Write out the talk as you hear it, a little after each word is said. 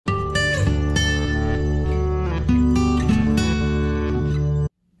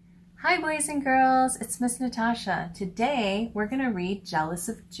boys and girls, it's Miss Natasha. Today we're going to read Jealous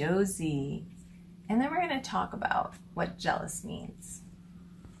of Josie, and then we're going to talk about what jealous means.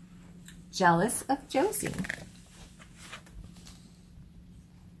 Jealous of Josie.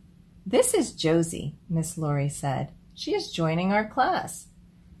 This is Josie, Miss Laurie said. She is joining our class.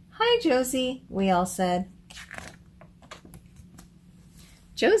 Hi, Josie, we all said.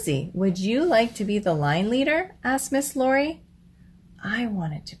 Josie, would you like to be the line leader? Asked Miss Laurie. I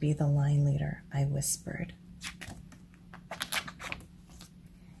wanted to be the line leader, I whispered.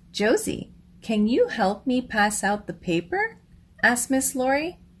 Josie, can you help me pass out the paper? Asked Miss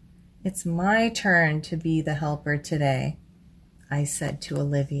Laurie. It's my turn to be the helper today, I said to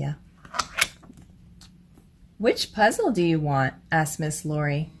Olivia. Which puzzle do you want? Asked Miss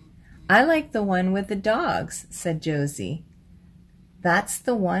Laurie. I like the one with the dogs, said Josie. That's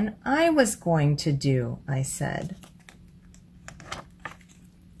the one I was going to do, I said.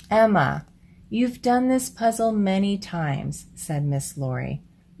 Emma, you've done this puzzle many times, said Miss Laurie.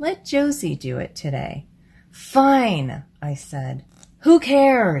 Let Josie do it today. Fine, I said. Who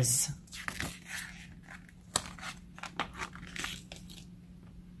cares?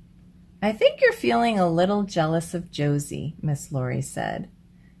 I think you're feeling a little jealous of Josie, Miss Laurie said.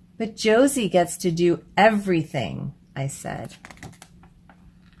 But Josie gets to do everything, I said.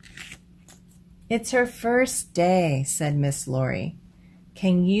 It's her first day, said Miss Laurie.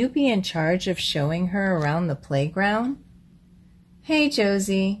 Can you be in charge of showing her around the playground? Hey,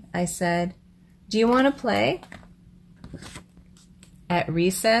 Josie, I said. Do you want to play? At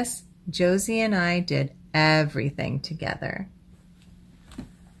recess, Josie and I did everything together.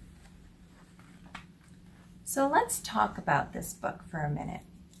 So let's talk about this book for a minute.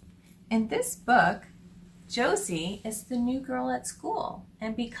 In this book, Josie is the new girl at school,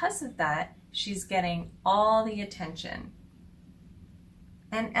 and because of that, she's getting all the attention.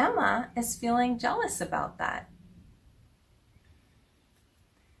 And Emma is feeling jealous about that.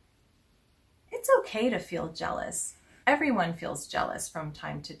 It's okay to feel jealous. Everyone feels jealous from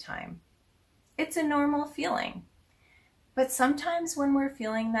time to time. It's a normal feeling. But sometimes when we're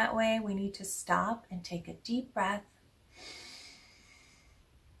feeling that way, we need to stop and take a deep breath.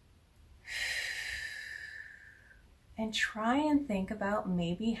 And try and think about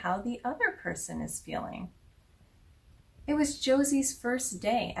maybe how the other person is feeling. It was Josie's first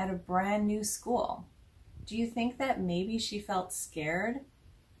day at a brand new school. Do you think that maybe she felt scared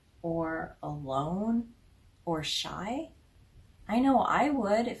or alone or shy? I know I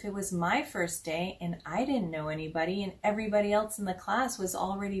would if it was my first day and I didn't know anybody and everybody else in the class was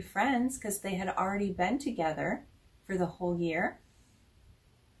already friends because they had already been together for the whole year.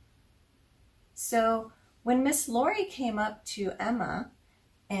 So when Miss Laurie came up to Emma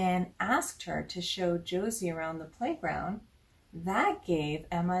and asked her to show Josie around the playground, that gave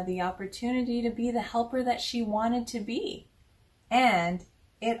Emma the opportunity to be the helper that she wanted to be. And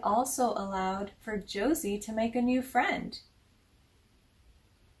it also allowed for Josie to make a new friend.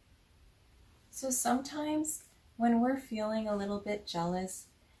 So sometimes when we're feeling a little bit jealous,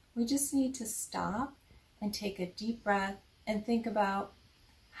 we just need to stop and take a deep breath and think about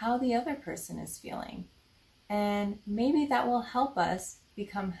how the other person is feeling. And maybe that will help us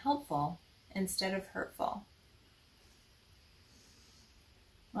become helpful instead of hurtful.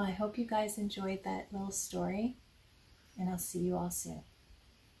 Well, I hope you guys enjoyed that little story, and I'll see you all soon.